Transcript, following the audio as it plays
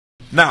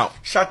Now,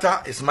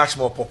 Shatta is much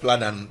more popular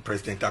than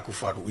President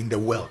Akuffo Addo in the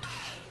world.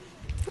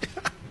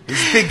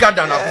 He's bigger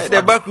than Akuffo Addo.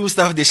 The backroom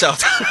staff, they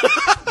shout.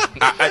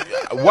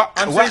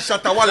 I'm saying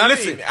Shatta Wale.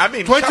 Listen, I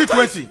mean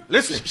 2020.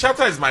 Listen,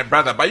 Shatta is my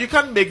brother, but you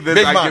can't make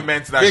this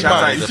argument that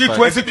Shatta is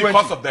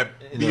because of the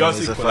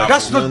Beyonce collab.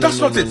 That's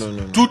not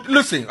it.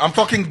 Listen, I'm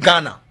talking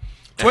Ghana.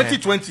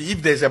 2020,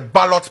 if there's a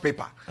ballot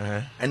paper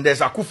and there's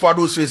Akuffo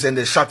Addo's face and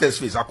there's Shatta's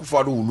face,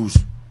 Akuffo Addo will lose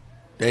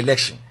the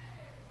election.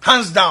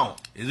 Hands down.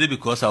 Is it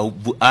because I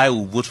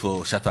will vote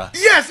for Shatta?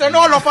 Yes, and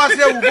all of us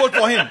here will vote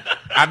for him.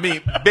 I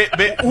mean,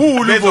 who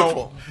will you vote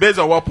for? Based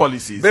on what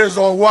policies? Based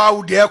on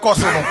what the cost.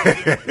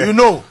 You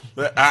know.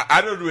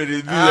 I don't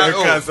really do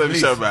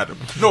that.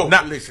 No,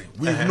 now listen.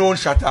 We've known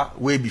Shatta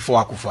way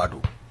before Akuffo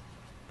Addo.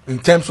 In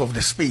terms of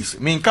the space, I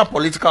mean,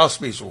 political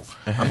space.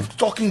 I'm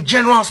talking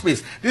general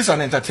space. This is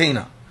an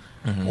entertainer.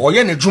 Or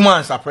yeah, Juma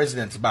as a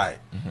president by.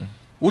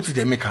 What did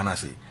they make Hannah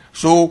say?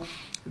 So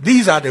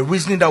these are the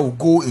reasoning that will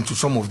go into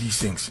some of these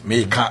things.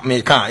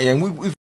 And we